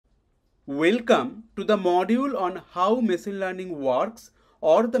Welcome to the module on how machine learning works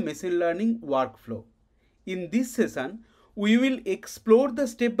or the machine learning workflow. In this session, we will explore the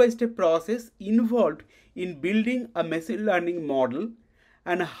step-by-step process involved in building a machine learning model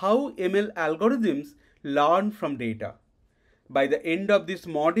and how ML algorithms learn from data. By the end of this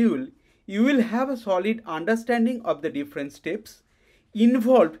module, you will have a solid understanding of the different steps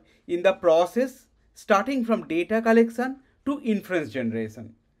involved in the process, starting from data collection to inference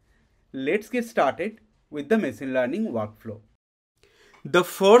generation. Let's get started with the machine learning workflow. The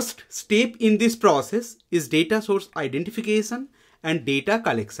first step in this process is data source identification and data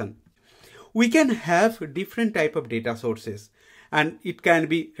collection. We can have different type of data sources, and it can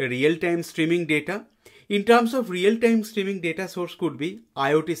be real-time streaming data. In terms of real-time streaming data source could be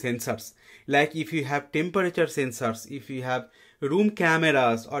IoT sensors, like if you have temperature sensors, if you have room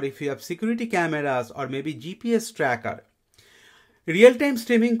cameras, or if you have security cameras, or maybe GPS tracker. Real-time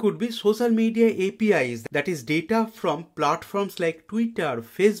streaming could be social media APIs, that is data from platforms like Twitter,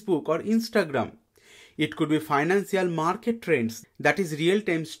 Facebook, or Instagram. It could be financial market trends, that is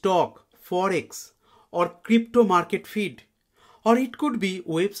real-time stock, forex, or crypto market feed. Or it could be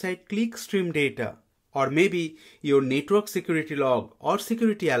website clickstream data, or maybe your network security log or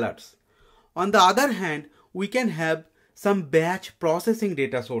security alerts. On the other hand, we can have some batch processing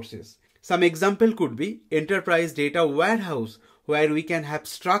data sources. Some example could be enterprise data warehouse, where we can have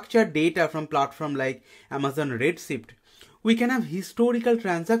structured data from platform like Amazon Redshift. We can have historical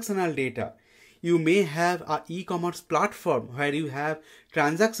transactional data. You may have an e-commerce platform where you have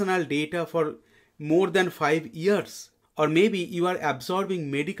transactional data for more than 5 years. Or maybe you are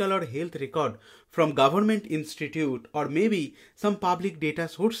absorbing medical or health record from government institute, or maybe some public data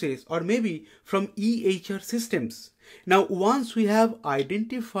sources, or maybe from EHR systems. Now, once we have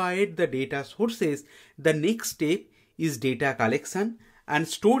identified the data sources, the next step is data collection and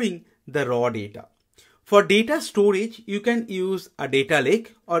storing the raw data. For data storage, you can use a data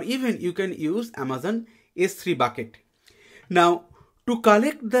lake, or even you can use Amazon S3 bucket. Now, to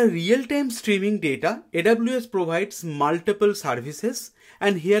collect the real-time streaming data, AWS provides multiple services,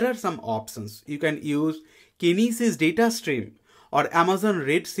 and here are some options. You can use Kinesis data stream, or Amazon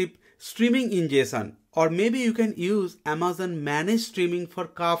Redshift streaming ingestion, or maybe you can use Amazon managed streaming for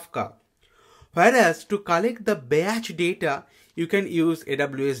Kafka. Whereas to collect the batch data, you can use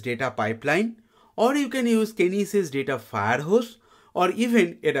AWS data pipeline, or you can use Kinesis data firehose, or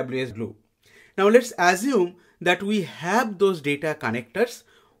even AWS Glue. Now let's assume that we have those data connectors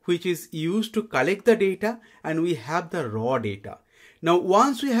which is used to collect the data, and we have the raw data. Now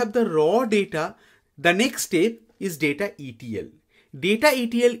once we have the raw data, the next step is data ETL. Data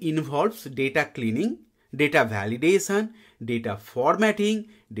ETL involves data cleaning, data validation, data formatting,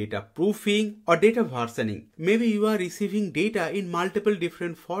 data proofing, or data versioning. Maybe you are receiving data in multiple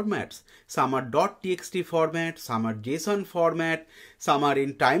different formats. Some are .txt format, some are JSON format, some are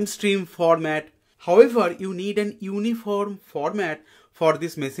in time stream format. However, you need an uniform format for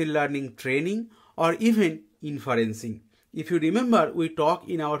this machine learning training or even inferencing. If you remember, we talked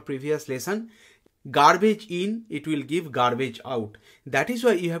in our previous lesson, garbage in, it will give garbage out. That is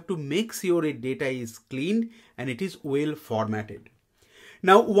why you have to make sure your data is cleaned and it is well formatted.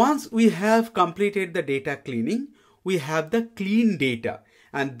 Now, once we have completed the data cleaning, we have the clean data,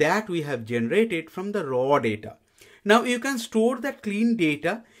 and that we have generated from the raw data. Now, you can store that clean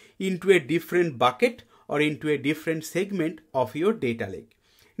data into a different bucket or into a different segment of your data lake.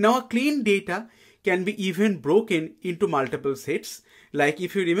 Now, a clean data can be even broken into multiple sets. Like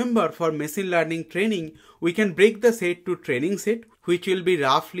if you remember, for machine learning training, we can break the set to training set, which will be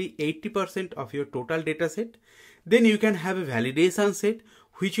roughly 80% of your total data set. Then you can have a validation set,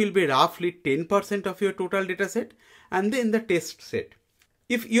 which will be roughly 10% of your total data set, and then the test set.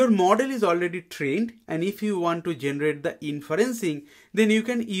 If your model is already trained and if you want to generate the inferencing, then you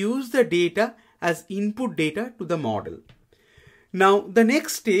can use the data as input data to the model. Now, the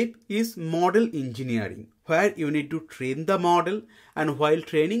next step is model engineering, where you need to train the model, and while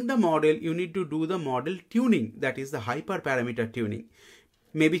training the model, you need to do the model tuning, that is the hyperparameter tuning.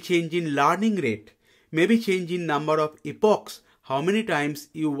 Maybe change in learning rate, maybe change in number of epochs, how many times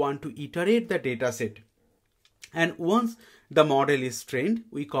you want to iterate the data set. And once the model is trained,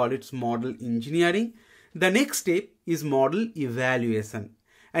 we call it model engineering. The next step is model evaluation.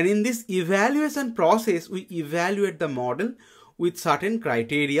 And in this evaluation process, we evaluate the model with certain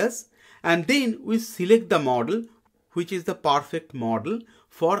criteria, and then we select the model which is the perfect model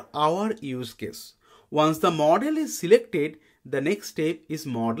for our use case. Once the model is selected, the next step is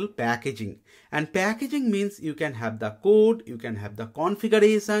model packaging. And packaging means you can have the code, you can have the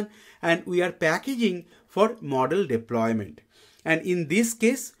configuration, and we are packaging for model deployment. And in this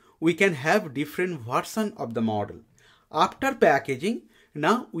case, we can have different version of the model. After packaging,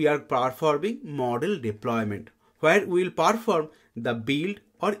 now we are performing model deployment, where we will perform the build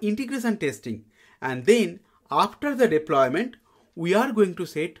or integration testing. And then after the deployment, we are going to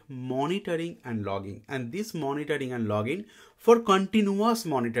set monitoring and logging. And this monitoring and logging for continuous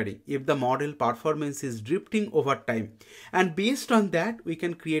monitoring if the model performance is drifting over time. And based on that, we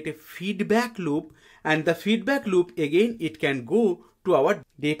can create a feedback loop. And the feedback loop, again, it can go to our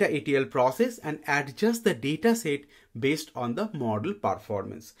data ETL process and adjust the data set based on the model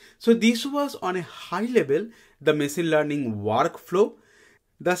performance. So this was on a high level, the machine learning workflow,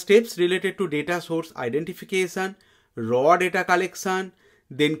 the steps related to data source identification, raw data collection,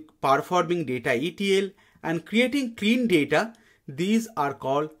 then performing data ETL and creating clean data. These are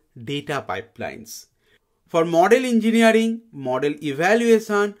called data pipelines. For model engineering, model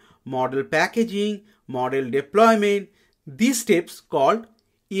evaluation, model packaging, model deployment, these steps called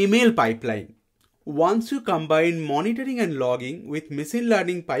ML pipeline. Once you combine monitoring and logging with machine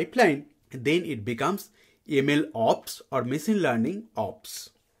learning pipeline, then it becomes ML ops or machine learning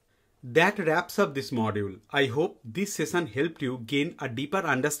ops. That wraps up this module. I hope this session helped you gain a deeper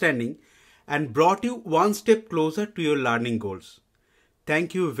understanding and brought you one step closer to your learning goals.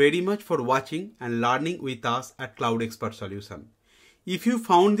 Thank you very much for watching and learning with us at Cloud Expert Solution. If you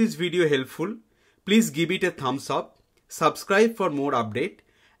found this video helpful, please give it a thumbs up, subscribe for more update,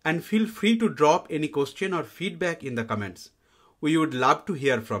 and feel free to drop any question or feedback in the comments. We would love to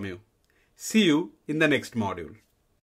hear from you. See you in the next module.